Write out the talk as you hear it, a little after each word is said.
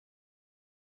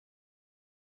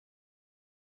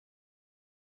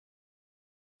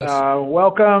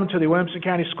Welcome to the Williamson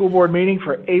County School Board meeting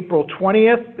for April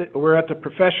 20th. We're at the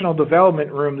Professional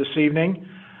Development Room this evening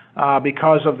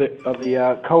because of the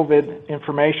COVID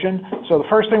information. So the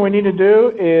first thing we need to do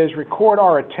is record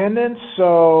our attendance.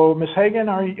 So Ms. Hagan,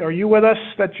 are you with us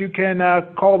that you can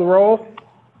call the roll?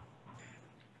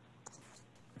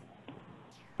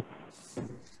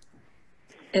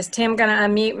 Is Tim going to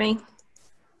unmute me?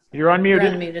 You're unmuted. You're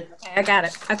unmuted. Okay, I got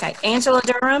it. Okay. Angela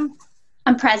Durham.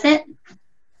 I'm present.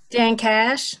 Dan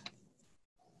Cash.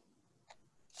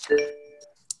 I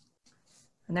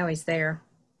know he's there.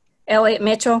 Elliot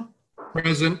Mitchell.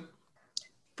 Present.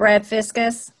 Brad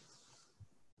Fiskus.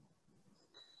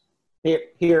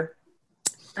 Here.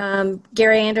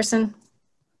 Gary Anderson.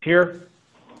 Here.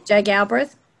 Jay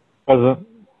Galbraith. Present.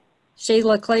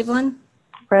 Sheila Cleveland.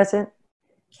 Present.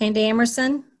 Candy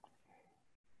Emerson.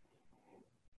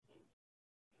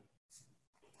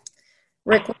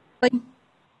 Rick Wiley.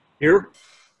 Here.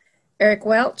 Eric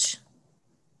Welch.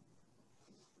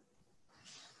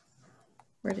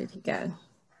 Where did he go?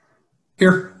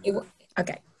 Here.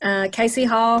 Okay. Casey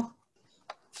Hall.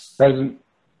 Present.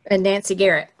 And Nancy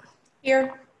Garrett.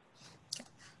 Here.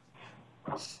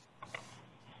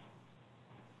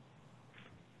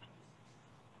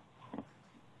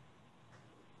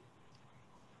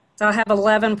 So I have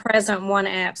 11 present, 1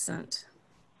 absent.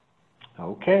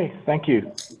 Okay, thank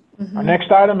you. Our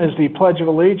next item is the Pledge of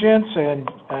Allegiance, and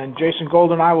Jason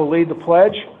Gold and I will lead the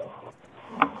pledge.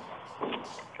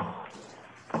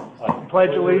 Pledge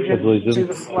allegiance to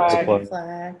the flag of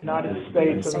the United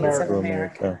States of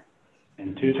America,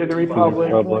 and to the republic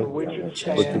for which it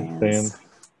stands,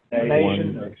 a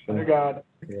nation under God,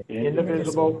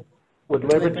 indivisible, with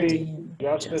liberty and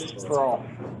justice for all.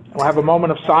 We'll have a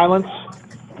moment of silence.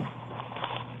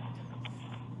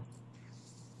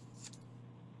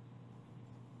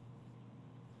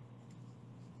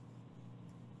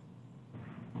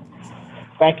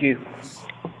 Thank you.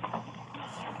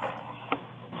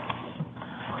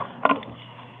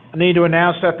 I need to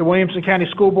announce that the Williamson County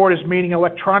School Board is meeting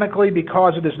electronically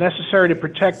because it is necessary to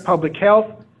protect public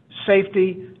health,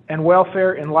 safety, and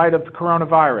welfare in light of the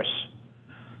coronavirus.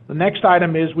 The next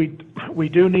item is we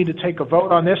do need to take a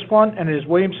vote on this one, and it is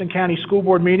Williamson County School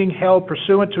Board meeting held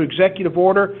pursuant to Executive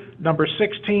Order number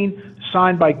 16,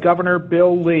 signed by Governor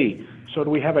Bill Lee. So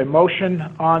do we have a motion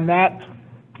on that?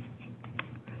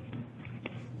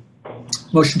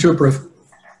 Motion to approve.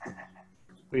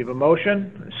 We have a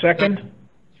motion. Second?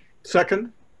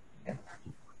 Second.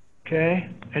 Okay.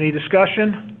 Any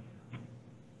discussion?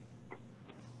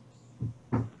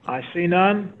 I see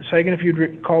none. Ms. Hagan, if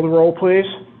you'd call the roll, please.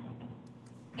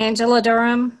 Angela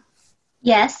Durham.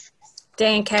 Yes.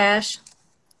 Dan Cash.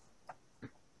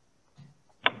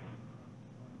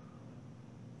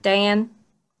 Dan.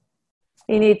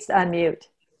 He needs to unmute.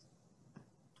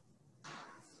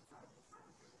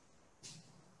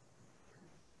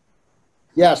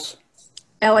 Yes.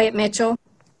 Elliot Mitchell.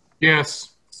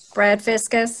 Yes. Brad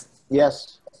Fiskus.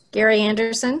 Yes. Gary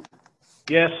Anderson.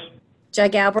 Yes. Jay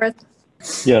Galbraith.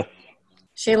 Yes.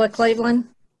 Sheila Cleveland.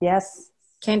 Yes.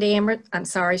 Candy Emerson. I'm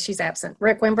sorry, she's absent.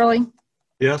 Rick Wimberly.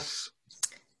 Yes.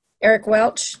 Eric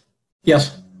Welch.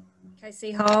 Yes.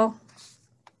 Casey Hall.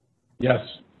 Yes.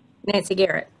 Nancy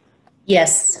Garrett.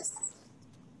 Yes.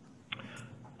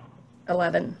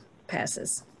 11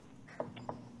 passes.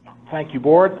 Thank you,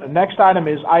 Board. The next item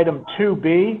is item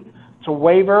 2B. It's a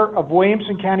waiver of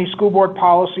Williamson County School Board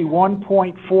Policy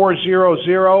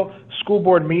 1.400, school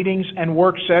board meetings and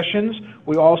work sessions.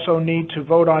 We also need to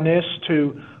vote on this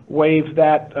to waive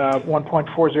that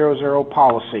 1.400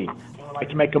 policy. I'd like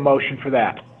to make a motion for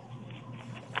that.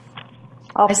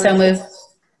 I so move.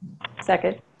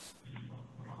 Second.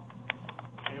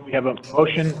 Okay, we have a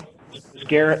motion, Ms.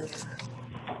 Garrett.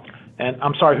 And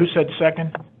I'm sorry, who said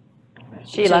second?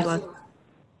 Sheila.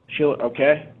 Sheila,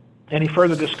 okay. Any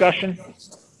further discussion?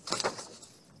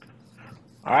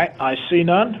 All right, I see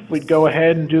none. If we'd go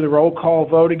ahead and do the roll call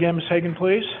vote again, Ms. Hagan,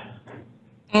 please.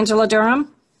 Angela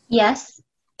Durham. Yes.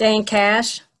 Dan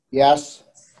Cash. Yes.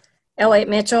 Elliot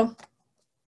Mitchell.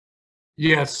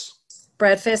 Yes.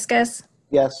 Brad Fiskus.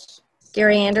 Yes.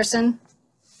 Gary Anderson.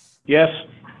 Yes.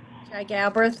 Jay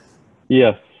Galbraith.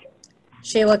 Yes.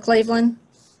 Sheila Cleveland.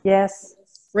 Yes.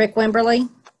 Rick Wimberly.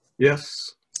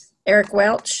 Yes. Eric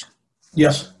Welch.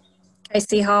 Yes.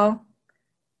 Casey Hall.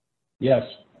 Yes.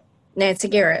 Nancy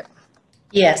Garrett.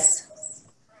 Yes.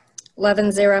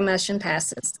 11-0, motion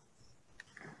passes.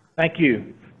 Thank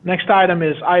you. Next item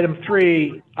is item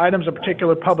 3, items of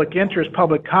particular public interest,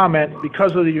 public comment.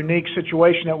 Because of the unique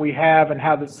situation that we have and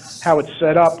how it's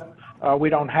set up,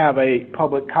 we don't have a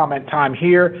public comment time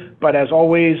here, but as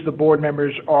always, the board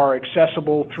members are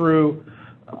accessible through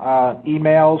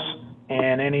emails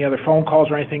and any other phone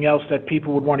calls or anything else that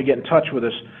people would want to get in touch with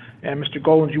us. And Mr.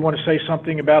 Golden, do you want to say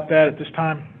something about that at this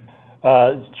time?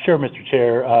 Sure, Mr.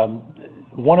 Chair.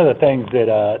 One of the things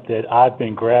that I've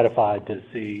been gratified to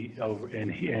see over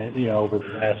over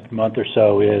the last month or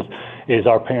so is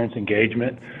our parents'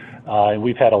 engagement. And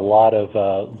we've had a lot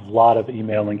of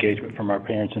email engagement from our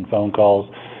parents and phone calls.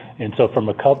 And so, from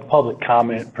a public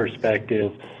comment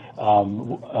perspective,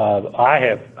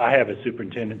 I have as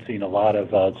superintendent seen a lot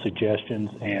of suggestions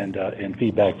and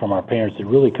feedback from our parents that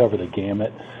really cover the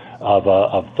gamut of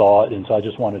thought. And so, I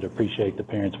just wanted to appreciate the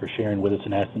parents for sharing with us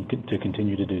and ask them to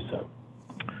continue to do so.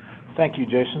 Thank you,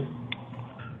 Jason.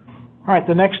 All right,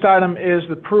 the next item is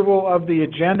the approval of the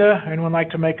agenda. Anyone like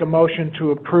to make a motion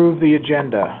to approve the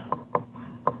agenda?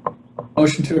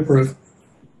 Motion to approve.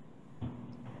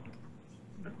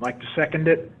 Like to second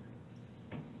it?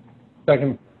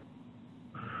 Second.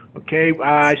 Okay,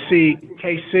 I see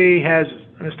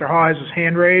Mr. Hall has his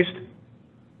hand raised.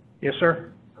 Yes,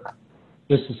 sir?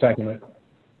 Just a second.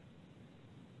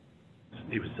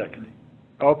 He was seconding.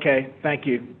 Okay, thank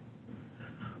you.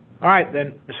 All right,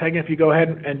 then, Ms. Hagan, if you go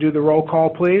ahead and do the roll call,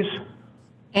 please.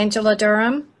 Angela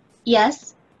Durham,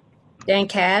 Yes. Dan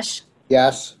Cash,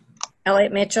 Yes.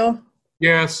 Elliot Mitchell,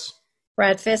 Yes.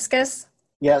 Brad Fiskus,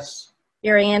 Yes.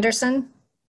 Gary Anderson,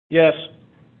 Yes.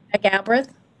 Doug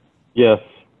Albreth, Yes.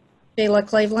 Sheila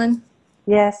Cleveland,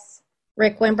 Yes.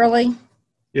 Rick Wimberly,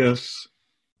 Yes.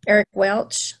 Eric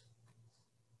Welch,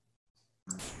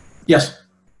 Yes.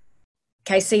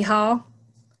 Casey Hall,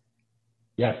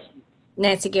 Yes.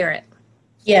 Nancy Garrett.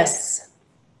 Yes.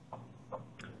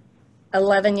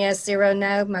 11 yes, 0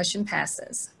 no, motion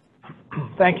passes.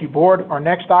 Thank you, Board. Our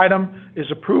next item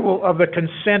is approval of the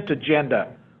consent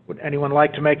agenda. Would anyone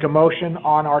like to make a motion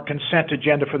on our consent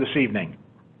agenda for this evening?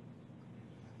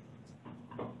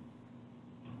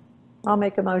 I'll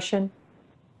make a motion.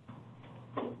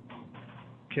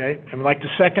 Okay, anyone like to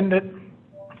second it?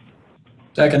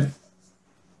 Second.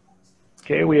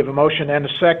 Okay, we have a motion and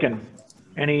a second.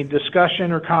 Any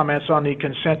discussion or comments on the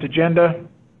consent agenda?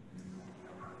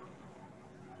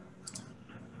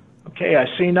 Okay, I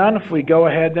see none. If we go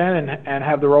ahead then and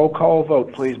have the roll call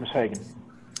vote, please, Ms. Hagan.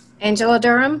 Angela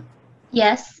Durham,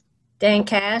 Yes. Dan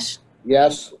Cash,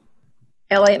 Yes.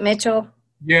 Elliot Mitchell,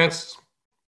 Yes.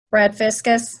 Brad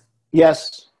Fiskus,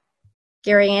 Yes.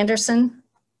 Gary Anderson,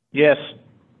 Yes.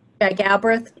 Doug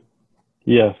Albreth,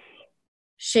 Yes.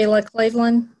 Sheila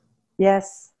Cleveland,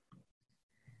 Yes.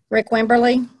 Rick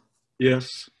Wimberly,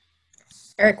 Yes.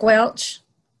 Eric Welch,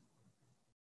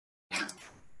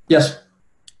 Yes.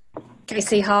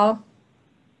 Casey Hall,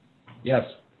 Yes.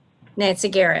 Nancy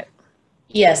Garrett.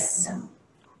 Yes.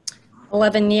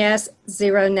 11 yes,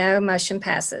 0 no, motion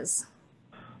passes.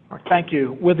 All right, thank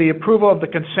you. With the approval of the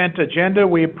consent agenda,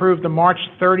 we approve the March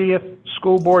 30th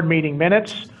school board meeting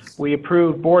minutes. We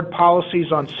approve board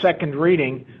policies on second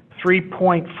reading,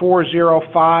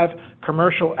 3.405,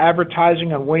 commercial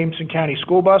advertising on Williamson County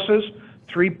school buses,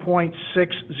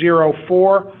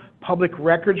 3.604, public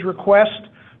records request,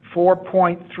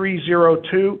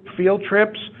 4.302, field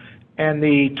trips, and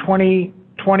the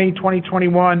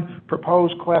 2020-2021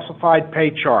 proposed classified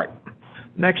pay chart.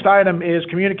 Next item is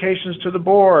communications to the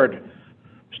board.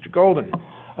 Mr. Golden.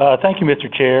 Thank you, Mr.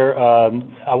 Chair.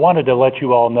 I wanted to let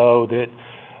you all know that,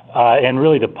 and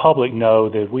really the public know,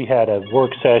 that we had a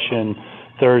work session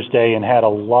Thursday and had a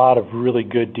lot of really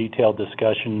good detailed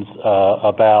discussions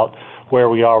about where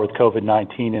we are with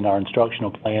COVID-19 and our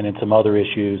instructional plan and some other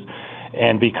issues.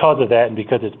 And because of that, and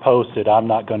because it's posted, I'm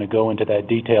not going to go into that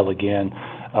detail again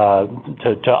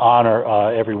to honor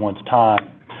everyone's time.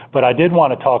 But I did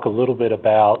want to talk a little bit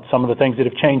about some of the things that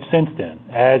have changed since then.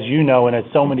 As you know, and as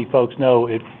so many folks know,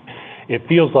 it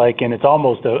feels like, and it's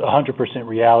almost 100%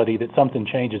 reality, that something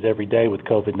changes every day with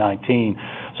COVID-19.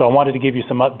 So I wanted to give you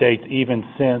some updates even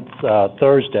since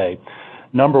Thursday.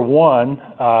 Number one,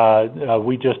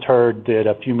 we just heard that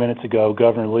a few minutes ago,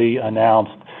 Governor Lee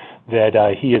announced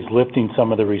that he is lifting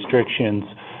some of the restrictions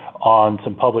on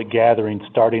some public gatherings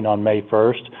starting on May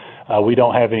 1st. We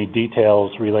don't have any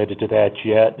details related to that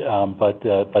yet, but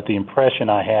the impression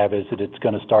I have is that it's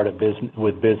going to start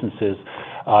with businesses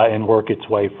and work its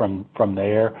way from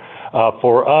there.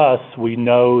 For us, we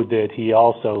know that he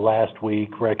also last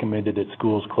week recommended that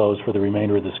schools close for the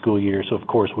remainder of the school year, so of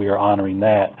course we are honoring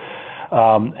that.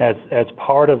 As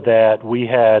part of that, we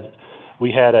had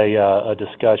a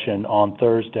discussion on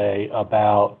Thursday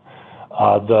about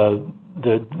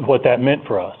what that meant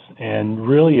for us. And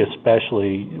really,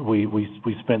 especially, we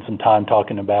spent some time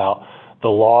talking about the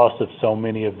loss of so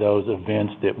many of those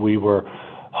events that we were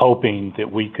hoping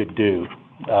that we could do.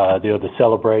 The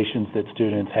celebrations that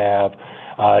students have,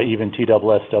 Even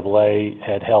TSSAA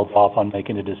had held off on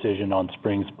making a decision on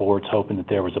spring sports, hoping that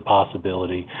there was a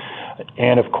possibility.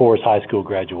 And of course, high school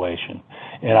graduation.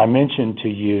 And I mentioned to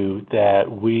you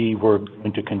that we were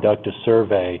going to conduct a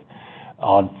survey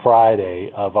on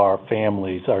Friday of our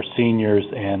families, our seniors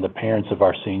and the parents of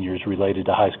our seniors related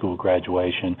to high school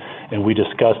graduation. And we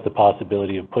discussed the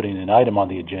possibility of putting an item on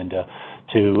the agenda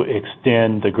to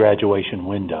extend the graduation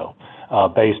window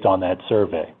based on that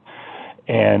survey.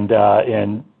 And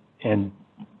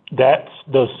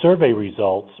those survey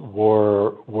results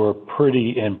were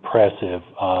pretty impressive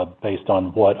based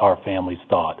on what our families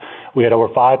thought. We had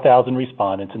over 5,000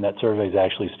 respondents, and that survey is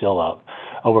actually still up.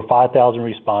 Over 5,000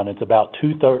 respondents, about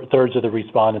two-thirds of the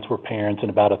respondents were parents, and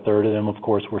about a third of them, of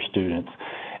course, were students.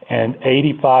 And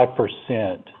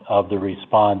 85% of the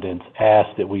respondents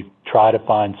asked that we try to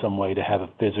find some way to have a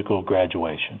physical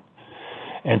graduation.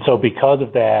 And so because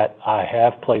of that, I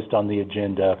have placed on the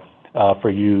agenda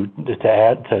for you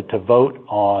to vote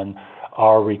on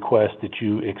our request that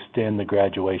you extend the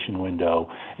graduation window,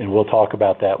 and we'll talk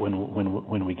about that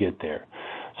when we get there.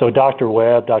 So Dr.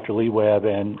 Lee Webb,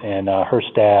 and her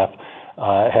staff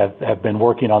have been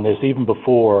working on this even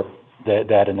before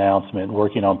that announcement,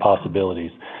 working on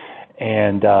possibilities,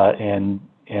 and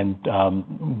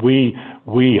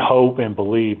we hope and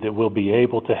believe that we'll be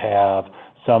able to have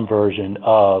some version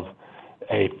of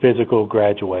a physical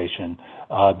graduation,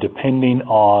 depending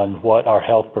on what our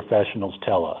health professionals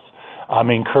tell us. I'm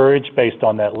encouraged, based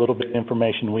on that little bit of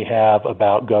information we have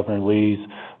about Governor Lee's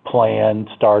plan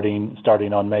starting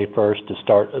on May 1st to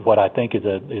start what I think is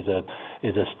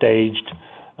a staged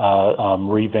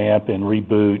revamp and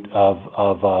reboot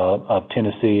of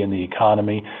Tennessee and the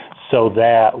economy, so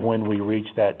that when we reach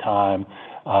that time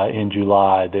in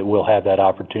July, that we'll have that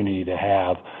opportunity to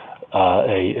have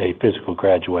a physical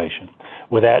graduation.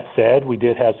 With that said, we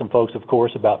did have some folks, of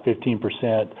course, about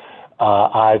 15%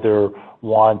 either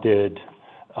wanted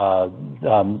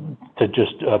to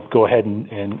just go ahead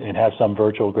and have some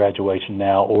virtual graduation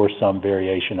now, or some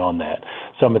variation on that.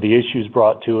 Some of the issues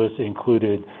brought to us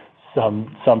included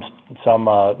some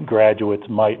graduates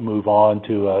might move on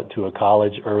to a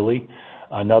college early.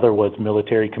 Another was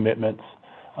military commitments.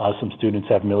 Some students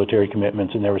have military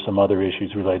commitments, and there were some other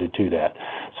issues related to that.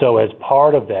 So as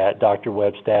part of that, Dr.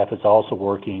 Webb's staff is also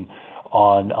working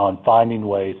on finding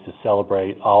ways to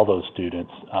celebrate all those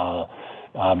students,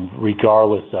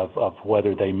 regardless of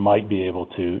whether they might be able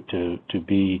to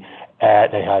be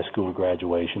at a high school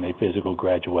graduation, a physical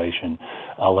graduation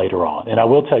later on. And I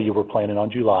will tell you, we're planning on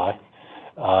July,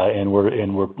 and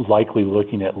we're likely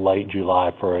looking at late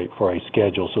July for a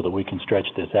schedule, so that we can stretch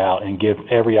this out and give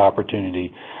every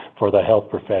opportunity for the health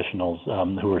professionals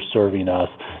who are serving us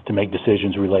to make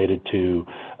decisions related to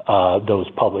those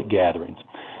public gatherings.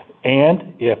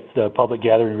 And if the public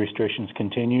gathering restrictions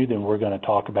continue, then we're going to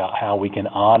talk about how we can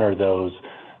honor those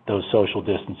social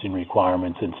distancing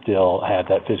requirements and still have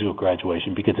that physical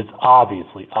graduation, because it's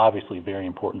obviously very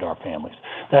important to our families.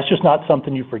 That's just not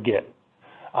something you forget.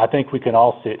 I think we can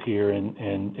all sit here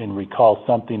and recall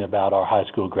something about our high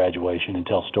school graduation and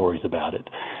tell stories about it.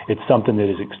 It's something that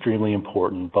is extremely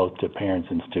important both to parents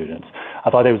and students. I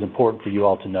thought it was important for you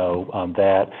all to know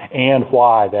that, and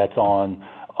why that's on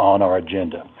our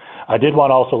agenda. I did want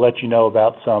to also let you know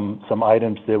about some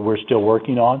items that we're still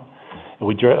working on.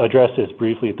 We addressed this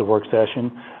briefly at the work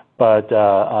session, but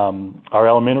our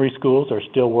elementary schools are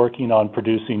still working on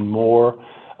producing more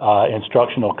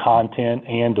instructional content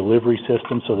and delivery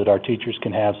systems, so that our teachers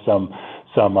can have some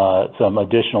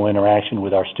additional interaction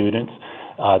with our students.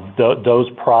 Those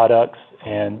products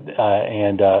and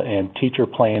teacher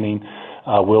planning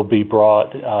will be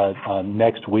brought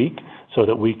next week, so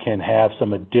that we can have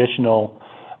some additional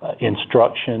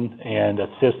instruction and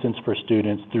assistance for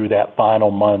students through that final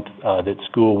month that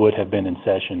school would have been in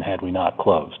session had we not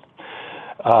closed.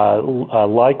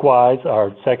 Likewise,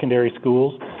 our secondary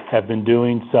schools have been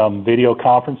doing some video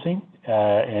conferencing,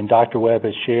 and Dr. Webb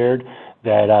has shared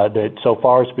that so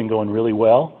far it's been going really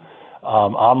well.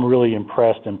 I'm really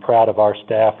impressed and proud of our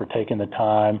staff for taking the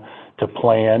time to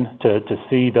plan, to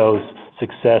see those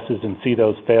successes and see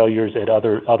those failures at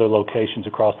other locations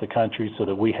across the country, so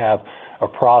that we have a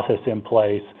process in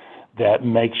place that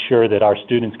makes sure that our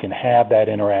students can have that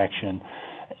interaction,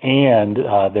 and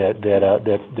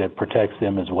that protects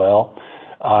them as well.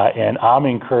 And I'm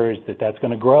encouraged that that's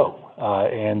going to grow,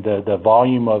 and the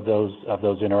volume of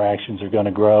those interactions are going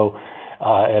to grow,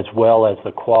 as well as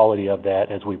the quality of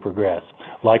that as we progress.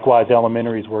 Likewise,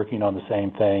 elementary is working on the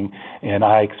same thing, and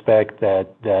I expect that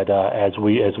as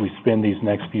we spend these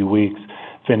next few weeks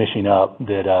finishing up,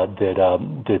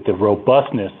 that the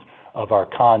robustness of our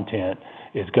content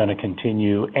is going to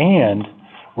continue, and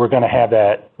we're going to have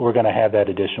that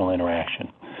additional interaction.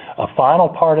 A final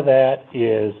part of that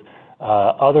is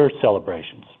other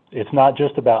celebrations. It's not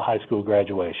just about high school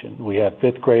graduation. We have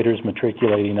 5th graders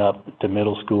matriculating up to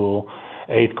middle school,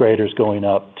 8th graders going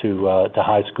up to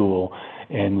high school,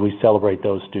 and we celebrate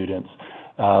those students.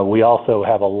 We also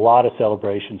have a lot of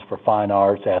celebrations for fine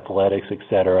arts, athletics,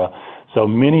 etc. So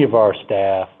many of our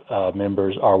staff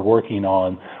members are working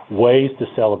on ways to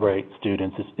celebrate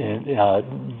students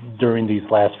during these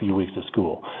last few weeks of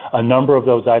school. A number of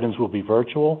those items will be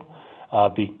virtual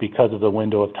because of the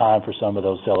window of time for some of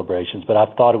those celebrations, but I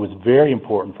thought it was very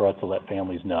important for us to let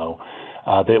families know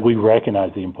that we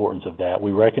recognize the importance of that.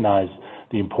 We recognize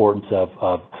the importance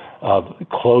of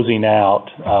closing out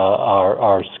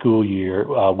our school year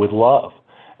with love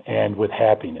and with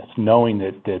happiness, knowing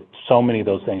that so many of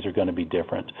those things are going to be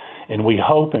different. And we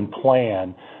hope and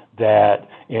plan that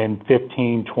in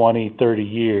 15, 20, 30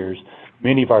 years,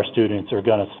 many of our students are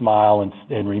going to smile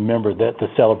and remember that the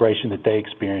celebration that they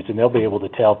experienced, and they'll be able to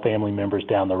tell family members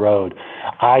down the road,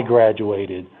 I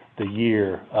graduated the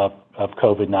year of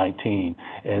COVID-19,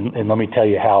 and let me tell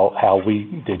you how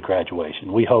we did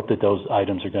graduation. We hope that those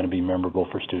items are going to be memorable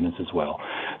for students as well.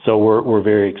 So we're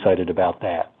very excited about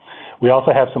that. We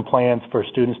also have some plans for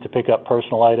students to pick up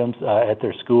personal items at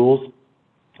their schools.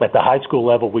 At the high school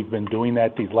level, we've been doing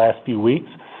that these last few weeks,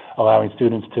 allowing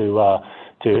students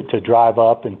to drive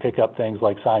up and pick up things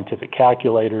like scientific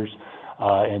calculators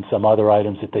and some other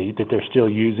items that they're still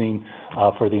using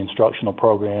for the instructional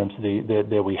programs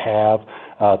that we have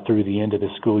through the end of the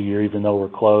school year, even though we're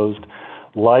closed.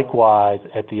 Likewise,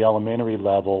 at the elementary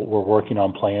level, we're working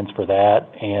on plans for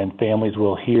that, and families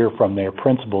will hear from their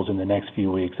principals in the next few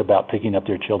weeks about picking up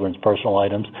their children's personal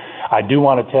items. I do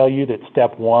want to tell you that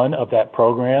step one of that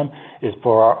program is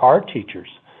for our art teachers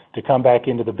to come back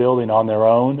into the building on their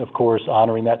own, of course,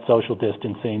 honoring that social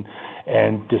distancing,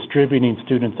 and distributing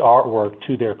students' artwork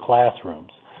to their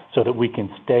classrooms so that we can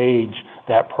stage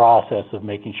that process of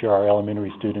making sure our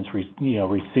elementary students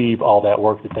receive all that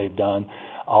work that they've done,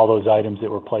 all those items that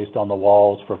were placed on the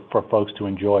walls for folks to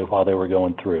enjoy while they were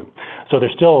going through. So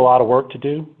there's still a lot of work to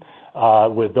do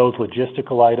with those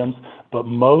logistical items, but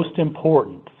most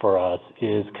important for us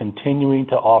is continuing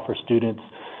to offer students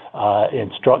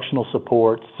instructional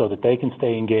support so that they can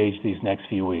stay engaged these next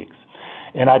few weeks.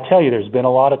 And I tell you, there's been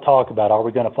a lot of talk about, are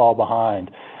we going to fall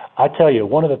behind? I tell you,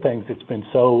 one of the things that's been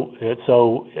so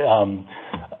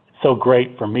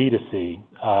great for me to see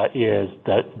is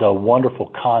the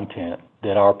wonderful content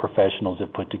that our professionals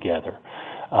have put together,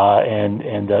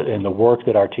 and the work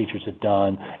that our teachers have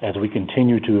done as we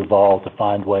continue to evolve to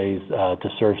find ways to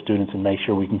serve students and make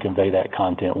sure we can convey that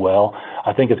content well.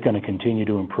 I think it's going to continue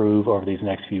to improve over these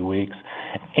next few weeks.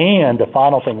 And the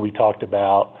final thing we talked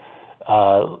about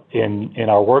in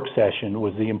our work session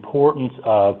was the importance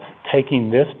of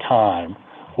taking this time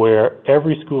where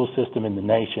every school system in the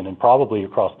nation and probably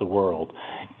across the world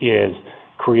is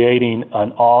creating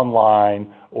an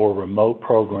online or remote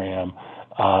program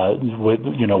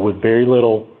with very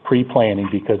little pre-planning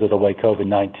because of the way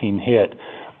COVID-19 hit,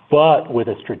 but with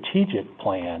a strategic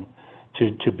plan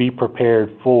to be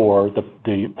prepared for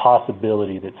the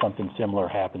possibility that something similar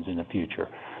happens in the future.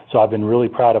 So I've been really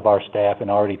proud of our staff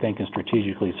and already thinking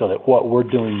strategically so that what we're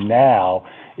doing now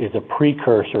is a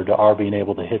precursor to our being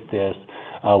able to hit this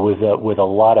with a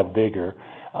lot of vigor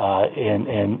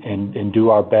and do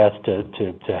our best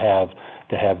to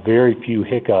have very few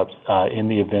hiccups in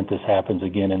the event this happens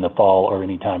again in the fall or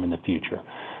any time in the future.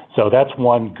 So that's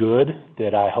one good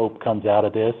that I hope comes out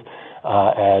of this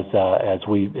as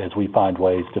we find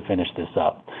ways to finish this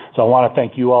up. So I want to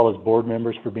thank you all as board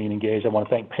members for being engaged. I want to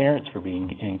thank parents for being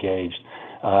engaged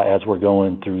as we're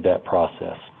going through that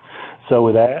process. So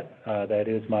with that, that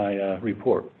is my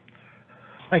report.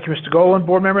 Thank you, Mr. Golden.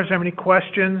 Board members, have any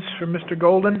questions for Mr.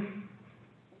 Golden?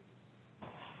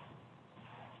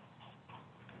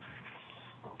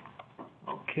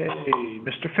 Okay,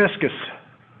 Mr.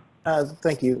 Fiskus.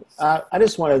 Thank you. I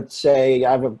just want to say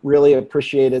I've really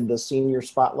appreciated the senior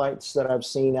spotlights that I've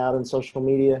seen out in social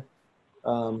media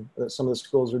that some of the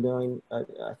schools are doing.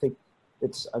 I think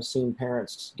I've seen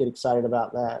parents get excited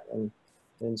about that.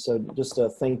 And so just a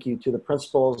thank you to the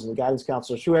principals and the guidance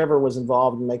counselors, whoever was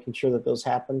involved in making sure that those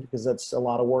happened, because that's a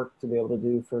lot of work to be able to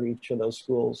do for each of those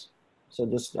schools. So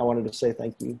I wanted to say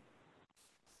thank you.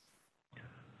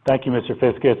 Thank you, Mr.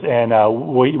 Fiskus. And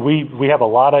we have a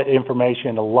lot of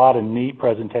information, a lot of neat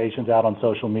presentations out on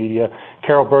social media.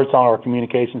 Carol Birdsong, our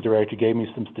communications director, gave me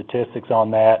some statistics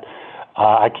on that.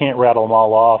 I can't rattle them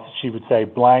all off. She would say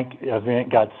blank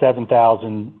event got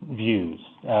 7,000 views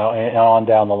and on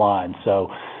down the line. So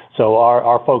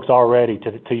our folks already,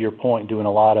 to your point, doing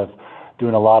a lot of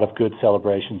doing a lot of good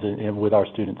celebrations with our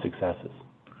student successes.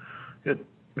 Good.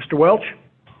 Mr. Welch?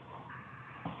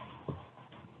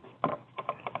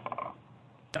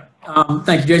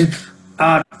 Thank you, Jason.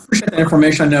 Appreciate that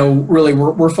information. I know really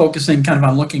we're focusing kind of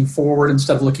on looking forward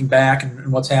instead of looking back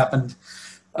and what's happened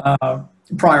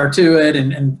prior to it,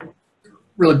 and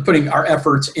really putting our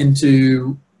efforts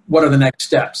into what are the next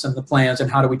steps and the plans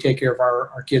and how do we take care of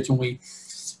our kids when we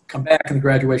come back and the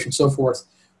graduation and so forth.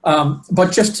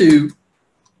 But just to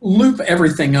loop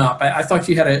everything up, I thought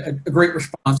you had a great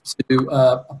response to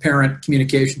a parent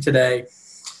communication today,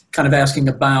 kind of asking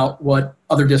about what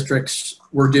other districts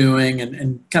were doing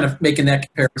and kind of making that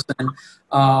comparison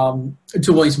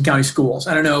to Williamson County schools.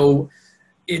 I don't know,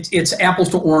 it's apples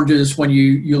to oranges when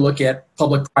you look at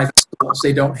public-private schools.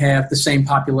 They don't have the same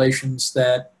populations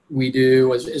that we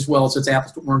do, as well as it's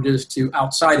apples to oranges to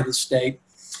outside of the state.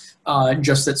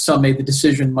 Just that some made the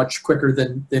decision much quicker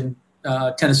than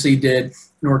Tennessee did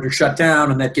in order to shut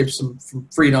down, and that gives some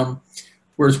freedom,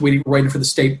 whereas we were waiting for the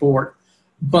state board.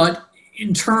 But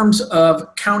in terms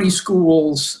of county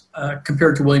schools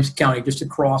compared to Williamson County, just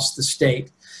across the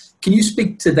state, can you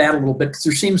speak to that a little bit? Because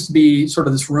there seems to be sort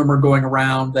of this rumor going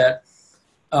around that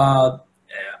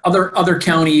other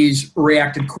counties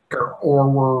reacted quicker or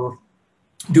were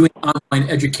doing online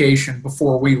education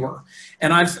before we were.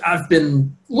 And I've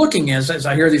been looking as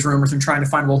I hear these rumors and trying to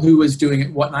find, well, who is doing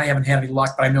it, what, and I haven't had any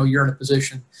luck, but I know you're in a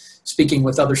position speaking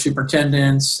with other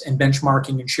superintendents and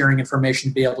benchmarking and sharing information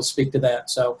to be able to speak to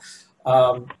that. So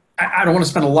I don't want to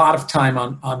spend a lot of time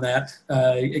on that.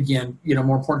 Again,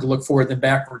 more important to look forward than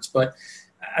backwards, but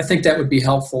I think that would be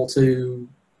helpful to,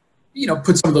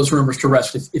 put some of those rumors to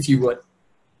rest if you would.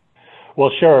 Well,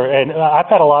 sure, and I've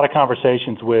had a lot of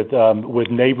conversations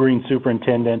with neighboring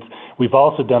superintendents. We've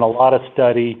also done a lot of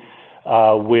study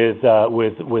with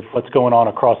what's going on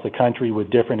across the country with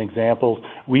different examples.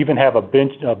 We even have a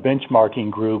benchmarking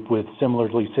group with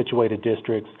similarly situated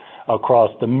districts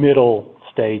across the middle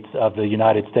states of the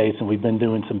United States, and we've been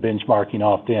doing some benchmarking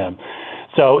off them.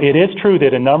 So it is true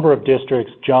that a number of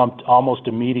districts jumped almost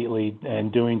immediately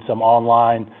and doing some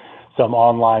online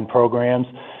programs.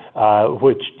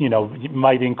 Which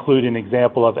might include an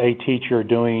example of a teacher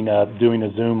doing a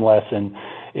Zoom lesson,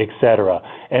 et cetera.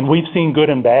 And we've seen good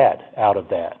and bad out of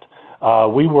that.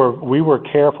 We were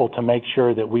careful to make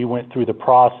sure that we went through the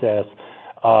process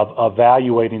of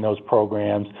evaluating those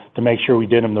programs to make sure we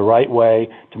did them the right way,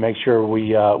 to make sure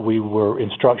we were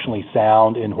instructionally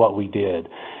sound in what we did.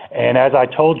 And as I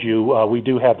told you, we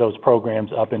do have those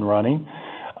programs up and running.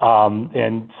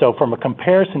 And so from a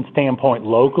comparison standpoint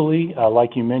locally,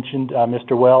 like you mentioned,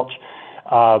 Mr. Welch,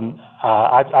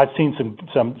 I've seen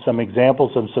some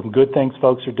examples of some good things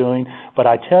folks are doing, but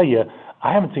I tell you,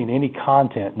 I haven't seen any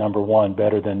content, number one,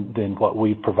 better than what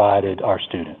we've provided our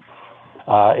students.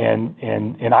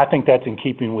 And I think that's in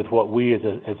keeping with what we as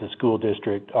a school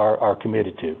district are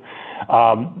committed to.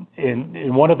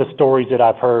 And one of the stories that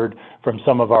I've heard from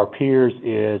some of our peers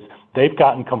is they've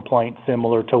gotten complaints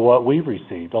similar to what we've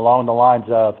received, along the lines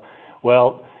of,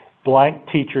 well, blank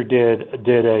teacher did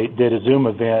a Zoom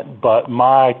event, but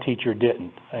my teacher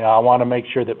didn't. And I want to make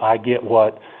sure that I get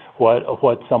what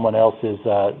someone else's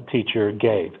teacher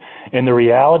gave. And the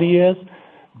reality is,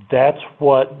 that's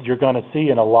what you're going to see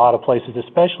in a lot of places,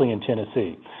 especially in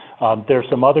Tennessee. There are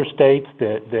some other states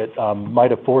that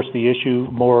might have forced the issue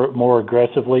more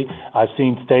aggressively. I've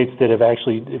seen states that have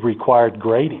actually required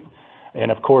grading. And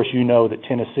of course, you know that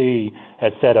Tennessee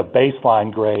has set a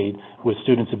baseline grade with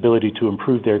students' ability to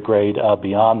improve their grade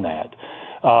beyond that.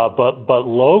 But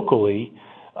locally,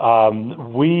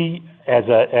 we as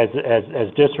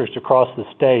districts across the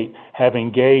state have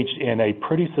engaged in a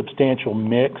pretty substantial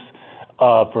mix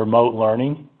of remote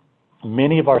learning.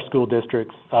 Many of our school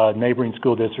districts, neighboring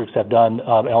school districts, have done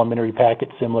elementary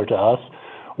packets similar to us.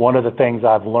 One of the things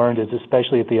I've learned is,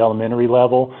 especially at the elementary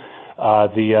level,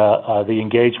 the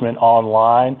engagement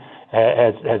online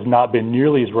has not been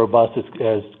nearly as robust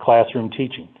as classroom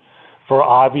teaching, for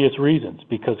obvious reasons,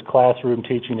 because classroom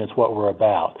teaching is what we're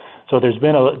about. So there's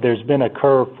been a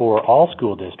curve for all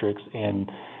school districts in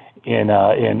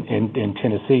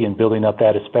Tennessee in building up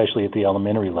that, especially at the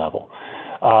elementary level.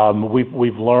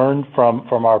 We've learned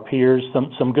from our peers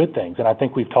some good things, and I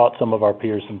think we've taught some of our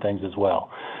peers some things as well.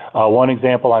 One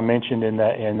example I mentioned in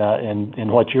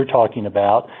what you're talking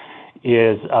about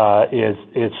is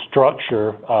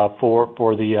structure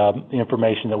for the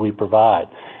information that we provide.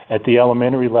 At the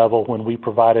elementary level, when we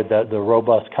provided the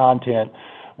robust content,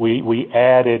 we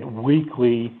added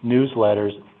weekly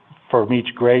newsletters from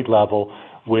each grade level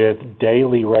with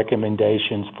daily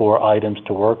recommendations for items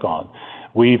to work on.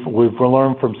 We've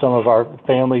learned from some of our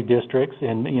family districts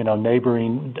and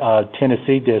neighboring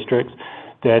Tennessee districts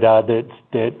that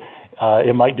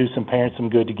it might do some parents some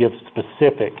good to give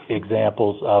specific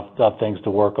examples of things to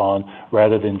work on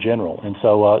rather than general. And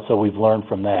so we've learned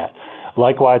from that.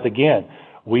 Likewise, again,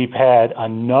 we've had a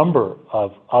number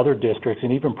of other districts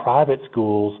and even private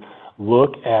schools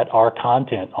look at our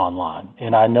content online.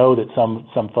 And I know that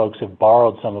some folks have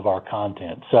borrowed some of our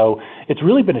content. So it's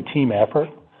really been a team effort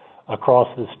across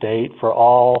the state for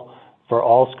all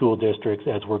school districts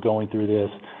as we're going through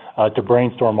this to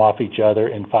brainstorm off each other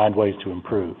and find ways to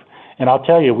improve. And I'll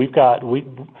tell you, we've got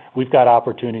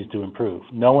opportunities to improve.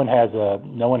 No one has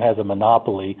a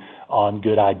monopoly on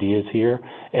good ideas here,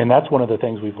 and that's one of the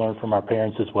things we've learned from our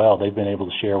parents as well. They've been able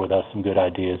to share with us some good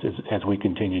ideas as we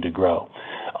continue to grow.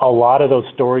 A lot of those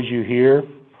stories you hear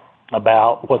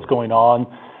about what's going on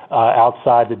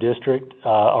outside the district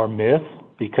are myths,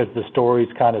 because the stories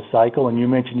kind of cycle, and you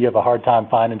mentioned you have a hard time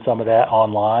finding some of that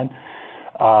online.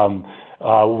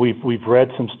 We've read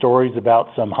some stories about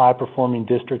some high-performing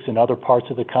districts in other parts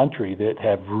of the country that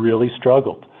have really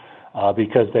struggled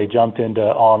because they jumped into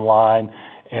online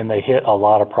and they hit a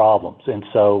lot of problems. And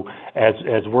so as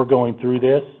we're going through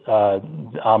this,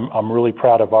 I'm really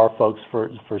proud of our folks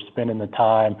for spending the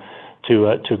time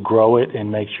to grow it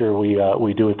and make sure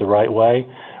we do it the right way,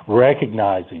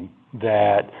 recognizing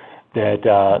that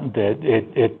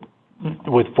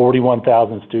with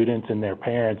 41,000 students and their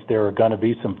parents, there are going to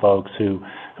be some folks who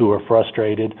are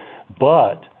frustrated,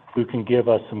 but who can give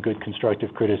us some good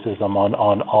constructive criticism on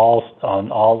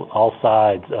all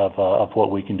sides of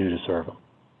what we can do to serve them.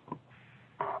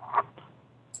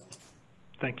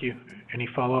 Thank you. Any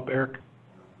follow-up, Eric?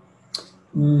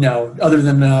 No, other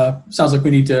than sounds like we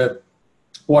need to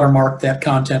watermark that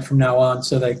content from now on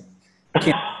so they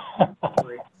can't.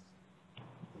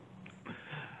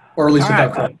 Or at least All right.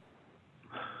 without credit.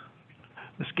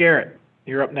 Ms. Garrett,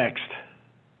 you're up next.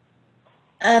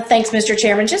 Thanks, Mr.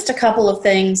 Chairman. Just a couple of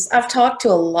things. I've talked to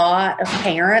a lot of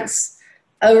parents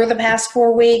over the past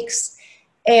 4 weeks,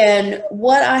 and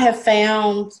what I have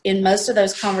found in most of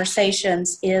those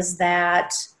conversations is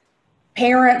that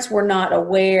parents were not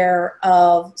aware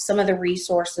of some of the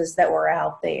resources that were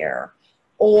out there,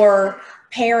 or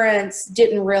parents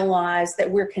didn't realize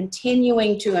that we're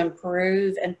continuing to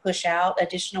improve and push out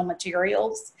additional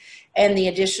materials and the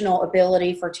additional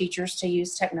ability for teachers to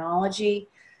use technology.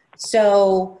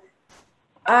 So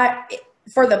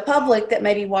for the public that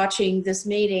may be watching this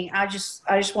meeting, I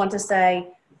just want to say,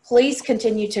 please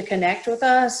continue to connect with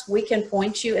us. We can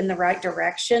point you in the right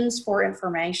directions for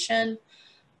information.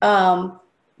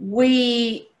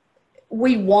 We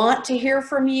want to hear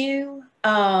from you.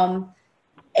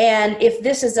 And if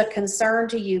this is a concern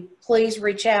to you, please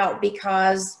reach out,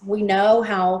 because we know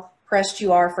how pressed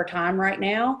you are for time right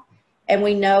now. And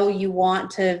we know you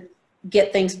want to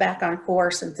get things back on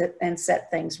course and set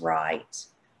things right.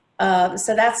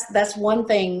 So that's one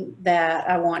thing that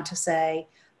I want to say.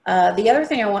 The other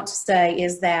thing I want to say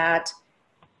is that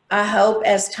I hope,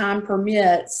 as time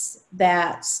permits,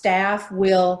 that staff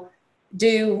will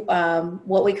do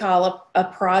what we call a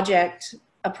project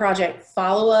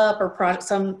follow-up, or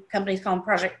some companies call them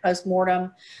project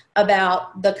postmortem,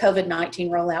 about the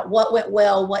COVID-19 rollout. What went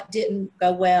well, what didn't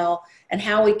go well, and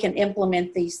how we can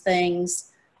implement these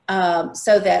things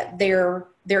so that they're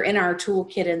in our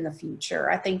toolkit in the future.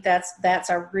 I think that's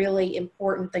a really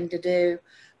important thing to do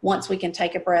once we can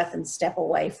take a breath and step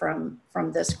away from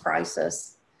this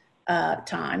crisis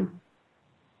time.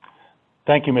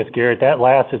 Thank you, Ms. Garrett. That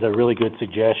last is a really good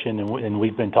suggestion, and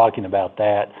we've been talking about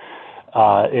that.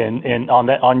 And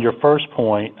on your first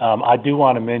point, I do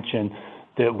want to mention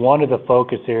that one of the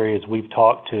focus areas we've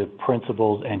talked to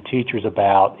principals and teachers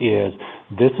about is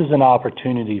this is an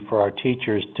opportunity for our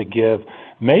teachers to give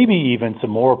maybe even some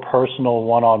more personal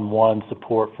one-on-one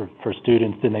support for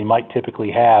students than they might typically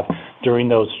have during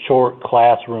those short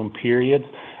classroom periods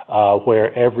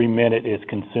where every minute is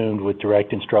consumed with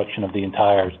direct instruction of the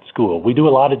entire school. We do a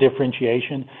lot of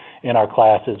differentiation in our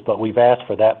classes, but we've asked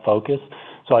for that focus.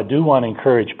 So I do want to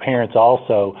encourage parents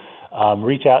also,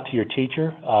 reach out to your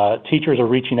teacher. Teachers are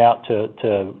reaching out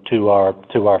to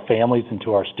our families and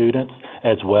to our students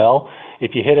as well.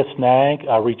 If you hit a snag,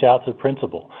 reach out to the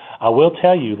principal. I will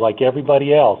tell you, like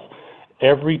everybody else,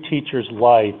 every teacher's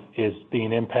life is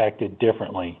being impacted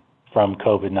differently from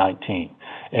COVID-19,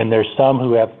 and there's some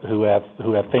who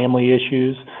have family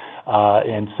issues,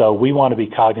 and so we want to be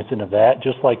cognizant of that.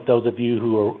 Just like those of you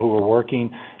who are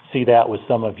working see that with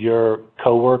some of your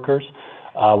coworkers,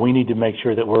 we need to make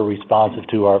sure that we're responsive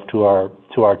to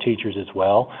our teachers as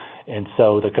well. And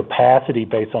so the capacity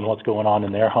based on what's going on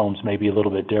in their homes may be a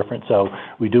little bit different. So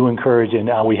we do encourage, and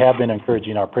we have been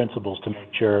encouraging our principals to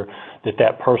make sure that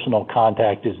that personal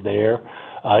contact is there,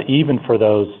 even for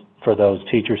those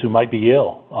teachers who might be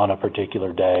ill on a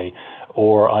particular day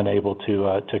or unable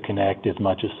to connect as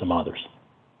much as some others.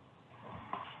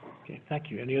 Okay, thank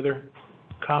you. Any other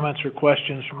comments or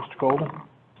questions from Mr. Golden?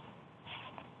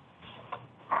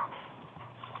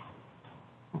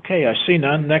 Okay, I see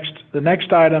none. The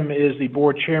next item is the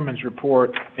board chairman's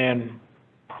report, and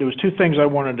there was two things I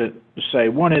wanted to say.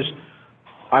 One is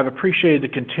I've appreciated the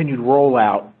continued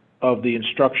rollout of the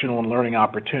instructional and learning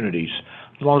opportunities.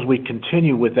 As long as we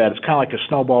continue with that, it's kind of like a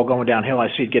snowball going downhill. I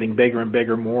see it getting bigger and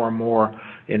bigger, more and more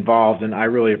involved, and I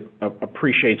really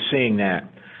appreciate seeing that.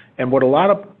 And what a lot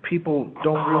of people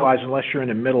don't realize unless you're in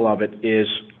the middle of it is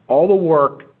all the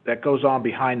work that goes on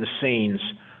behind the scenes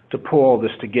to pull all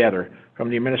this together, from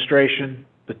the administration,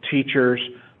 the teachers,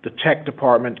 the tech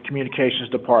department, communications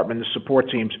department, the support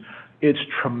teams. It's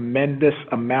tremendous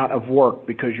amount of work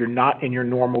because you're not in your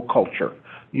normal culture.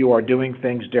 You are doing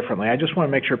things differently. I just want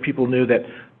to make sure people knew that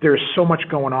there's so much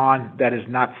going on that is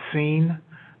not seen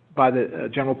by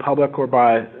the general public or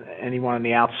by anyone on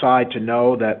the outside to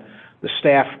know that the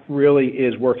staff really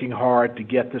is working hard to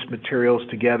get this materials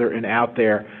together and out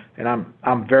there. And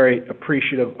I'm very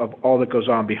appreciative of all that goes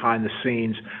on behind the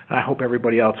scenes. And I hope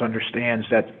everybody else understands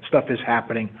that stuff is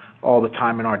happening all the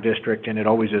time in our district, and it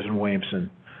always is in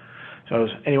Williamson. So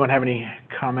does anyone have any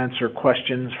comments or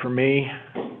questions for me?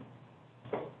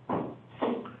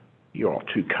 You're all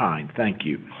too kind. Thank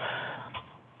you.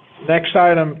 Next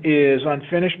item is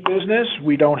unfinished business.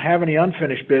 We don't have any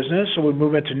unfinished business, so we'll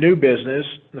move into new business.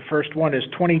 The first one is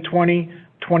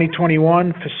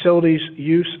 2020-2021 Facilities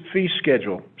Use Fee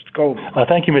Schedule. Mr. Golden.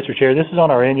 Thank you, Mr. Chair. This is on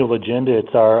our annual agenda.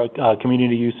 It's our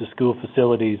community use of school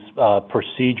facilities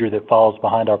procedure that falls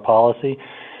behind our policy.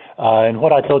 And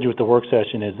what I told you at the work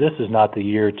session is this is not the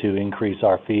year to increase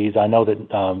our fees. I know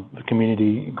that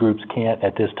community groups can't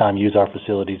at this time use our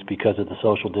facilities because of the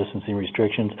social distancing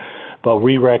restrictions, but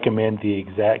we recommend the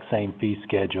exact same fee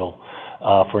schedule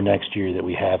for next year that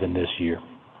we have in this year.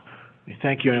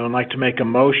 Thank you. Anyone like to make a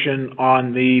motion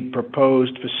on the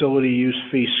proposed facility use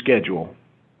fee schedule?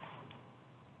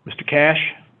 Mr. Cash?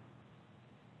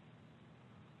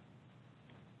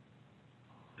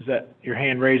 Is that your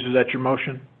hand raised? Is that your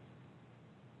motion?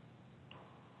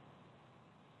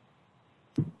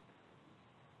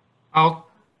 I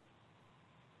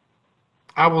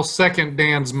will second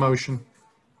Dan's motion.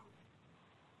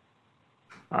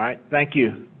 All right, thank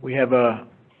you. We have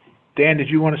Dan, did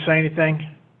you want to say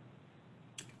anything?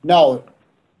 No.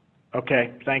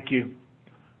 Okay, thank you.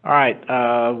 All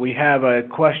right, we have a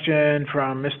question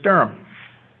from Ms. Durham.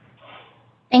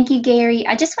 Thank you, Gary.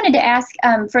 I just wanted to ask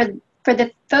for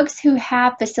the folks who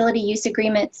have facility use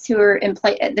agreements who are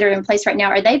that are in place right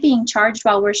now, are they being charged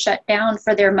while we're shut down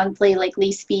for their monthly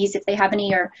lease fees if they have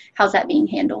any, or how's that being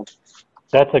handled?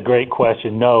 That's a great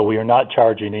question. No, we are not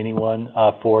charging anyone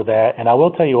for that. And I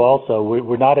will tell you also,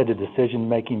 we're not at a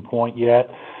decision-making point yet,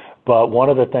 but one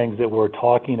of the things that we're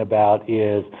talking about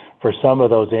is for some of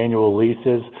those annual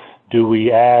leases, do we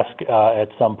ask at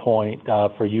some point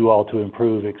for you all to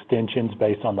improve extensions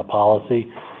based on the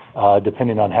policy?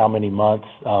 Depending on how many months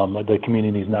the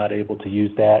community is not able to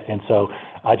use that. And so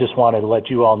I just wanted to let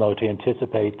you all know to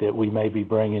anticipate that we may be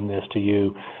bringing this to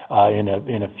you in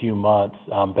a few months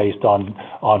based on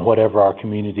whatever our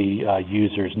community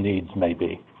users' needs may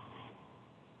be.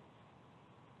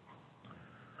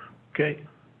 Okay.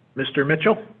 Mr.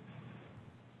 Mitchell?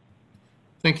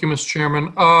 Thank you, Mr.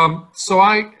 Chairman.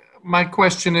 My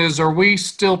question is, are we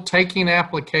still taking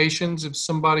applications if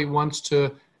somebody wants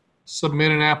to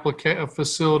submit a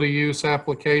facility use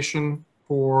application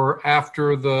for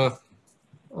after the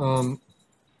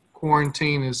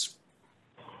quarantine is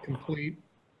complete?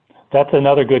 That's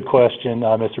another good question,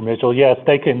 Mr. Mitchell. Yes,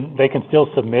 they can still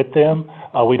submit them.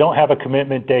 We don't have a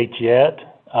commitment date yet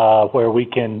where we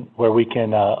can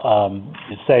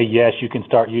say yes, you can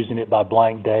start using it by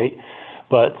blank date.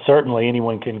 But certainly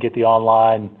anyone can get the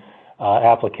online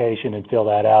application and fill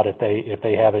that out if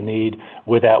they have a need,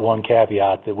 with that one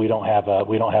caveat that we don't have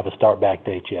a start back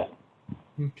date yet.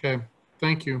 Okay,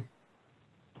 thank you.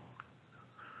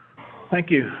 Thank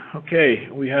you. Okay,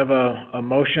 we have a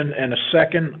motion and a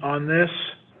second on this.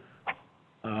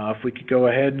 If we could go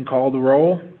ahead and call the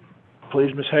roll,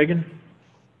 please, Ms. Hagan.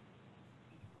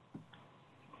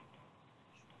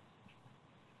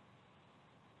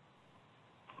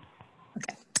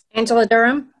 Okay. Angela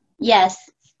Durham? Yes.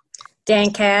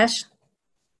 Dan Cash?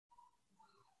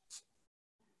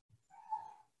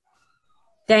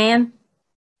 Dan?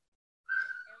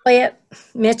 Elliot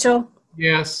Mitchell,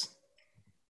 Yes.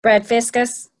 Brad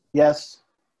Fiskus, Yes.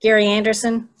 Gary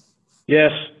Anderson,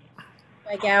 Yes.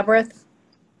 Jay Galbraith,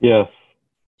 Yes.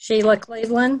 Sheila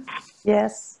Cleveland,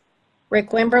 Yes.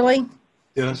 Rick Wimberly,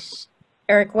 Yes.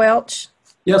 Eric Welch,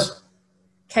 Yes.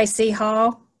 Casey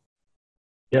Hall,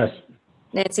 Yes.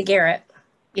 Nancy Garrett.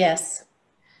 Yes.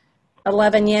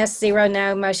 11 yes, 0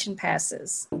 no, motion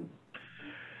passes.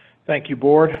 Thank you,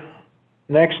 Board.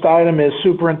 Next item is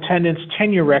Superintendent's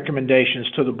tenure recommendations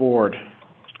to the Board.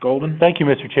 Mr. Golden? Thank you,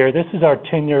 Mr. Chair. This is our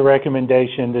tenure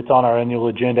recommendation that's on our annual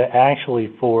agenda, actually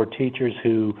for teachers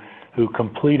who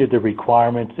completed the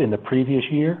requirements in the previous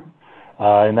year,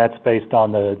 and that's based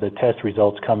on the test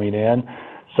results coming in.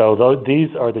 So these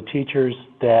are the teachers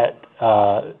that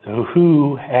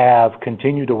who have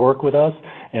continued to work with us,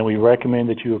 and we recommend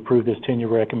that you approve this tenure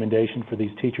recommendation for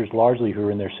these teachers, largely who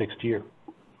are in their 6th year.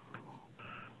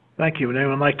 Thank you. Would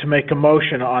anyone like to make a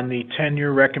motion on the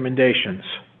tenure recommendations?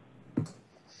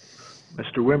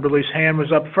 Mr. Wimberly's hand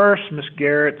was up first. Ms.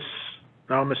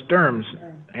 Durham's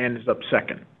hand is up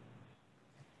second.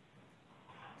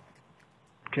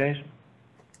 Okay.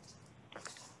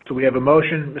 So we have a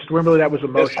motion. Mr. Wimberly, that was a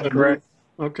motion, correct?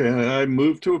 Okay, I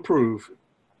move to approve.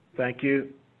 Thank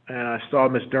you. And I saw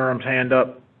Ms. Durham's hand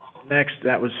up next.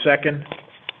 That was second.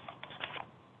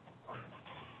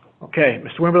 Okay,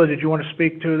 Mr. Wimberly, did you want to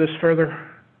speak to this further?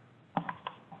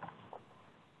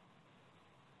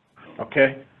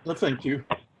 Okay. Well, thank you.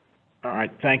 All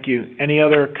right, thank you. Any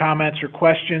other comments or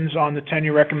questions on the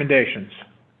tenure recommendations?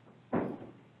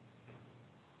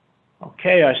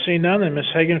 Okay, I see none. And Ms.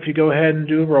 Hagan, if you go ahead and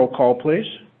do a roll call, please.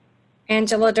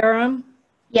 Angela Durham,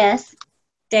 Yes.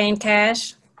 Dan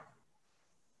Cash,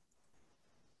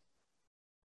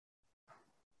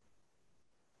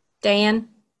 Dan,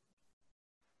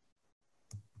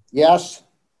 Yes.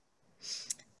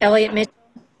 Elliot Mitchell,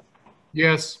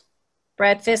 Yes.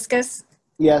 Brad Fiskus,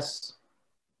 Yes.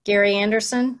 Gary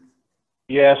Anderson,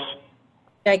 Yes.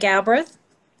 Jay Galbraith,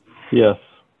 Yes.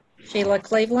 Sheila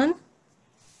Cleveland,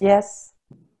 Yes.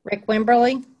 Rick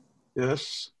Wimberly,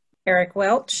 Yes. Eric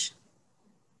Welch,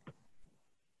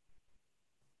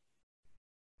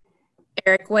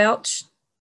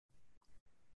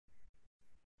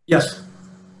 Yes.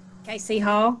 Casey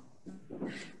Hall,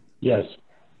 Yes.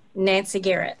 Nancy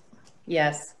Garrett.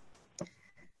 Yes.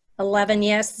 11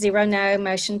 yes, 0 no,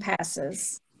 motion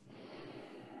passes.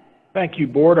 Thank you,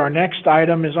 Board. Our next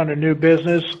item is under new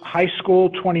business, high school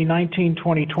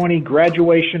 2019-2020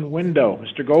 graduation window.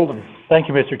 Mr. Golden. Thank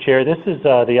you, Mr. Chair. This is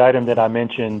the item that I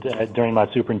mentioned during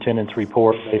my superintendent's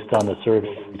report based on the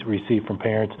survey we received from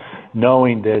parents,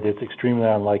 knowing that it's extremely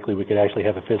unlikely we could actually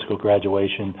have a physical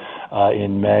graduation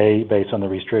in May based on the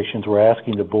restrictions. We're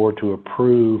asking the board to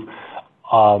approve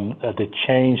the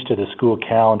change to the school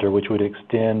calendar, which would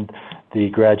extend the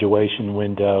graduation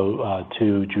window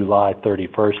to July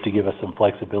 31st to give us some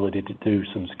flexibility to do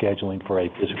some scheduling for a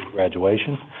physical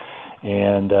graduation,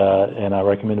 and I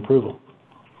recommend approval.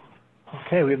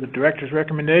 Okay, we have the director's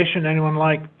recommendation. Anyone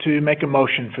like to make a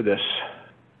motion for this?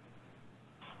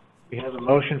 We have a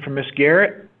motion from Ms.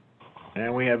 Garrett,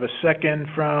 and we have a second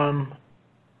from,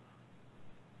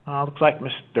 looks like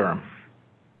Ms. Durham.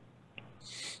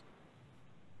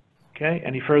 Okay,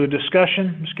 any further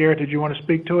discussion? Ms. Garrett, did you want to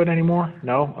speak to it anymore?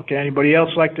 No? Okay, anybody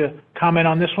else like to comment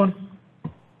on this one?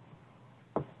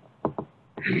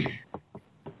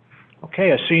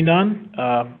 Okay, I see none.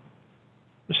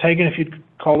 Ms. Hagan, if you'd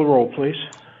call the roll, please.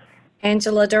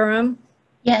 Angela Durham,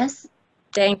 Yes.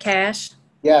 Dan Cash,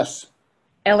 Yes.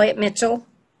 Elliot Mitchell,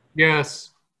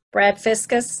 Yes. Brad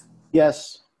Fiskus,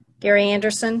 Yes. Gary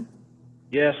Anderson,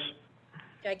 Yes.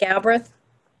 Jay Galbraith,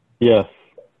 Yes.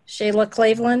 Sheila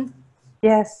Cleveland,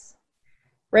 Yes.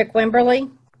 Rick Wimberly,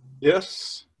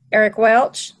 Yes. Eric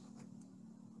Welch,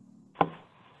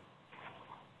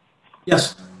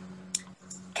 Yes.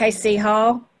 Casey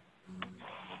Hall,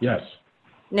 Yes.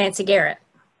 Nancy Garrett.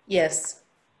 Yes.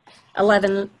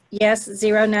 11 yes,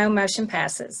 0 no, motion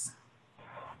passes.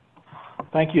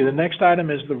 Thank you. The next item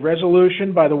is the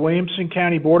resolution by the Williamson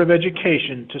County Board of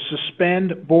Education to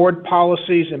suspend board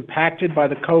policies impacted by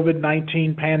the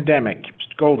COVID-19 pandemic.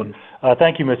 Mr. Golden.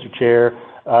 Thank you, Mr. Chair.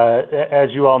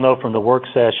 As you all know from the work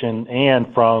session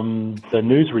and from the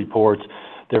news reports,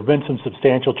 there have been some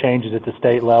substantial changes at the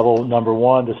state level. Number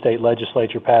one, the state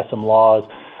legislature passed some laws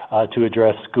to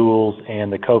address schools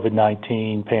and the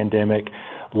COVID-19 pandemic.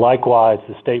 Likewise,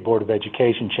 the State Board of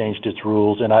Education changed its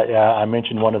rules, and I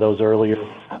mentioned one of those earlier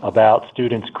about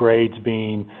students' grades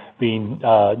being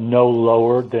no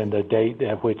lower than the date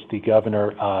at which the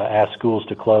governor asked schools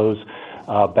to close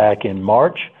back in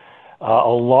March.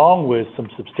 along with some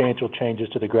substantial changes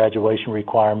to the graduation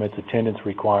requirements, attendance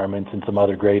requirements, and some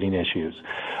other grading issues.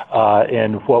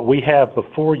 And what we have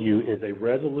before you is a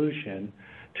resolution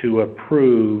to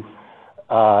approve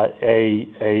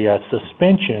a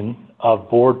suspension of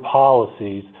board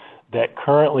policies that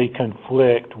currently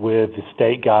conflict with the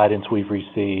state guidance we've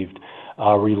received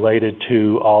related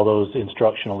to all those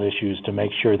instructional issues, to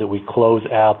make sure that we close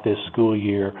out this school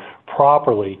year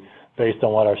properly based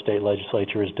on what our state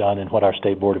legislature has done and what our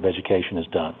State Board of Education has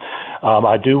done.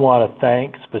 I do want to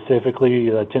thank specifically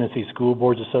the Tennessee School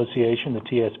Boards Association, the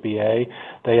TSBA.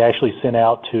 They actually sent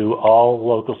out to all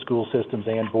local school systems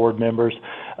and board members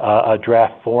a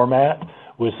draft format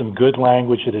with some good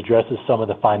language that addresses some of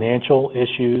the financial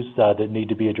issues that need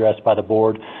to be addressed by the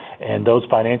board. And those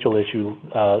financial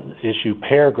issue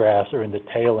paragraphs are in the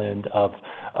tail end of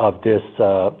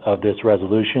this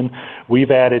resolution. We've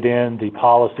added in the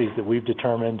policies that we've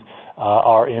determined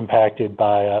are impacted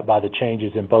by the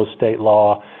changes in both state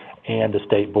law and the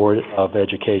State Board of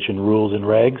Education rules and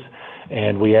regs.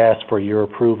 And we ask for your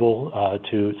approval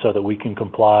so that we can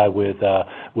comply with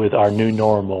our new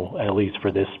normal, at least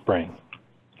for this spring.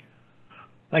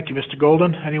 Thank you, Mr.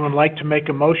 Golden. Anyone like to make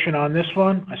a motion on this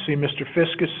one? I see Mr.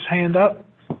 Fiskus' hand up.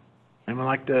 Anyone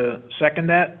like to second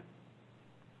that?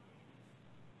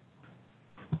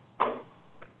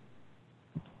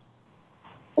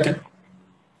 Okay.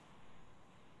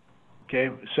 Okay,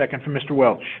 second from Mr.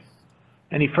 Welch.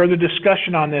 Any further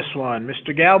discussion on this one?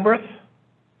 Mr. Galbraith?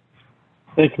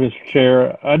 Thank you, Mr.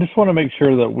 Chair. I just want to make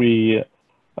sure that we're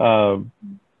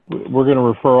going to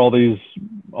refer all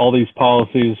these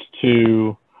policies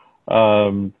to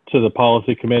the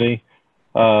policy committee,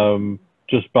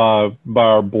 just by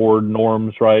our board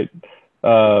norms, right?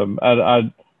 I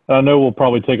know we'll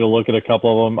probably take a look at a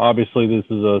couple of them. Obviously, this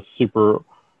is a super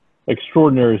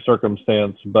extraordinary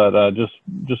circumstance, but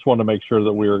just want to make sure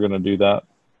that we are going to do that.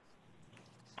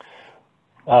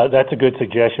 That's a good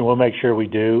suggestion. We'll make sure we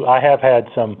do. I have had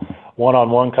some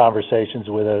one-on-one conversations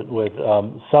with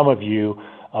some of you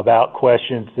about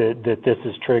questions that this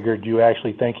has triggered, you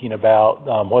actually thinking about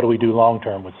what do we do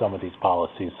long-term with some of these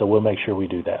policies. So we'll make sure we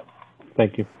do that.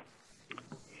 Thank you.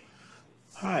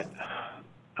 All right.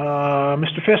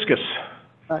 Mr. Fiskus.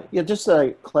 Yeah, just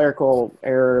a clerical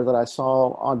error that I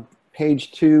saw on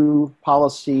page 2,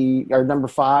 policy, or number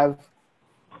 5.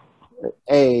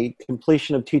 A,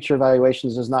 completion of teacher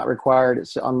evaluations is not required.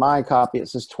 It's on my copy. It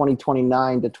says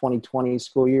 2029 to 2020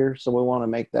 school year. So we want to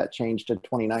make that change to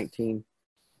 2019.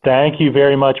 Thank you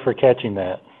very much for catching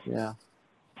that. Yeah.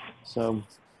 So,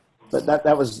 but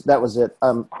that was it.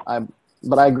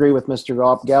 But I agree with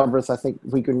Mr. Galbraith. I think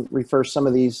we can refer some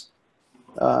of these,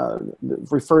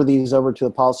 refer these over to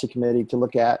the policy committee to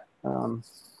look at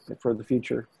for the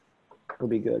future. It'll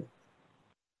be good.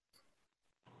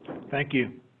 Thank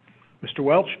you. Mr.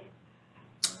 Welch?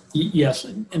 Yes,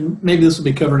 and maybe this will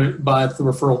be covered by the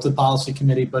referral to the policy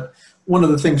committee, but one of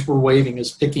the things we're waiving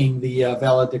is picking the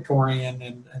valedictorian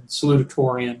and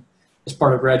salutatorian as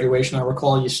part of graduation. I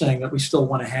recall you saying that we still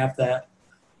want to have that.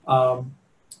 Do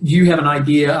you have an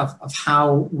idea of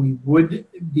how we would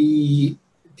be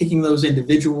picking those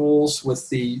individuals with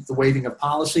the waiving of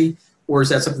policy, or is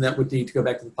that something that would need to go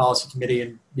back to the policy committee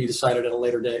and be decided at a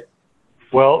later date?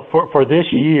 Well, for this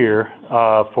year,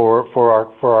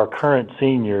 for our current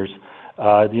seniors,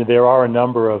 there are a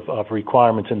number of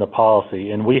requirements in the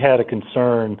policy, and we had a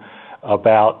concern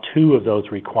about 2 of those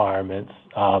requirements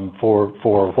for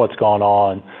what's gone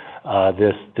on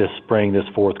this spring, this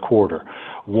fourth quarter.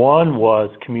 One was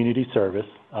community service.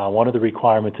 One of the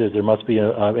requirements is there must be in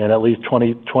at least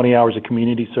 20 hours of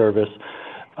community service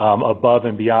above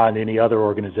and beyond any other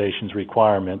organization's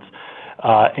requirements.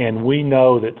 And we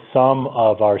know that some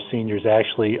of our seniors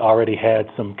actually already had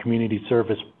some community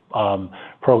service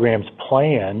programs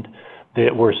planned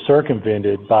that were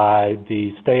circumvented by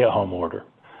the stay-at-home order,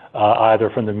 either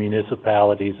from the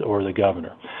municipalities or the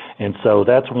governor. And so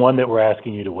that's one that we're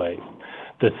asking you to waive.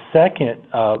 The second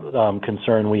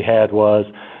concern we had was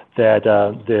that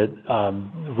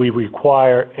we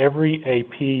require every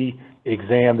AP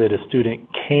exam that a student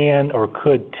can or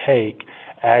could take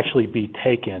actually be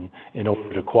taken in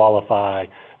order to qualify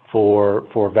for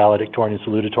valedictorian and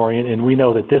salutatorian. And we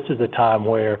know that this is a time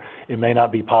where it may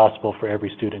not be possible for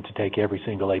every student to take every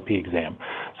single AP exam.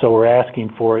 So we're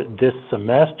asking for this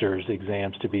semester's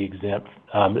exams to be exempt,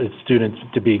 students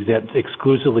to be exempt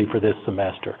exclusively for this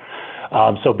semester.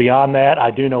 So beyond that,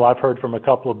 I do know I've heard from a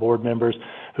couple of board members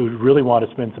who really want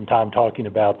to spend some time talking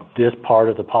about this part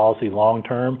of the policy long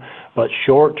term, but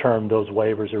short term, those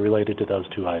waivers are related to those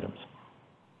 2 items.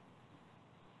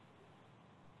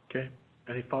 Okay.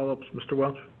 Any follow-ups, Mr.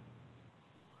 Welch?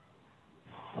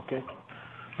 Okay.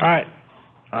 All right.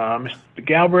 Mr.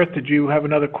 Galbraith, did you have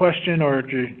another question, or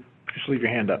did you just leave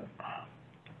your hand up?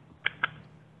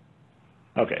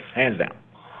 Okay, hands down.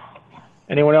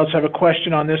 Anyone else have a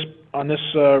question on this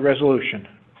resolution?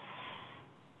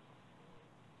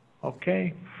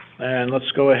 Okay, and let's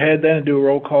go ahead then and do a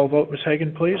roll call vote. Ms.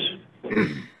 Hagan, please.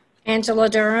 Angela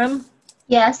Durham,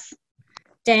 Yes.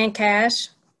 Dan Cash,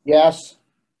 Yes.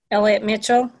 Elliot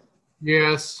Mitchell,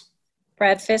 Yes.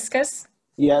 Brad Fiskus,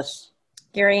 Yes.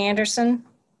 Gary Anderson,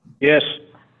 Yes.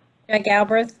 Jay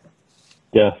Galbraith,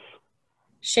 Yes.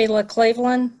 Sheila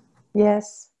Cleveland,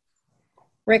 Yes.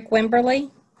 Rick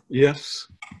Wimberly, Yes.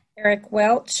 Eric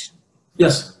Welch,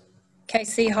 Yes.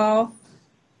 Casey Hall,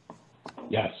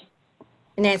 Yes.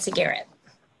 and Nancy Garrett.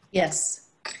 Yes.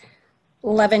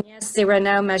 11 yes, 0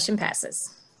 no, motion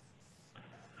passes.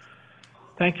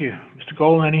 Thank you. Mr.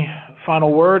 Gold, any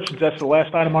final words, since that's the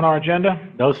last item on our agenda?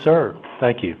 No, sir.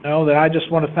 Thank you. No, that I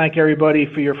just want to thank everybody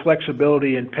for your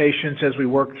flexibility and patience as we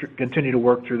continue to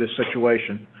work through this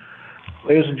situation.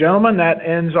 Ladies and gentlemen, that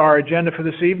ends our agenda for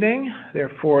this evening.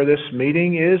 Therefore, this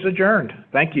meeting is adjourned.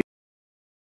 Thank you.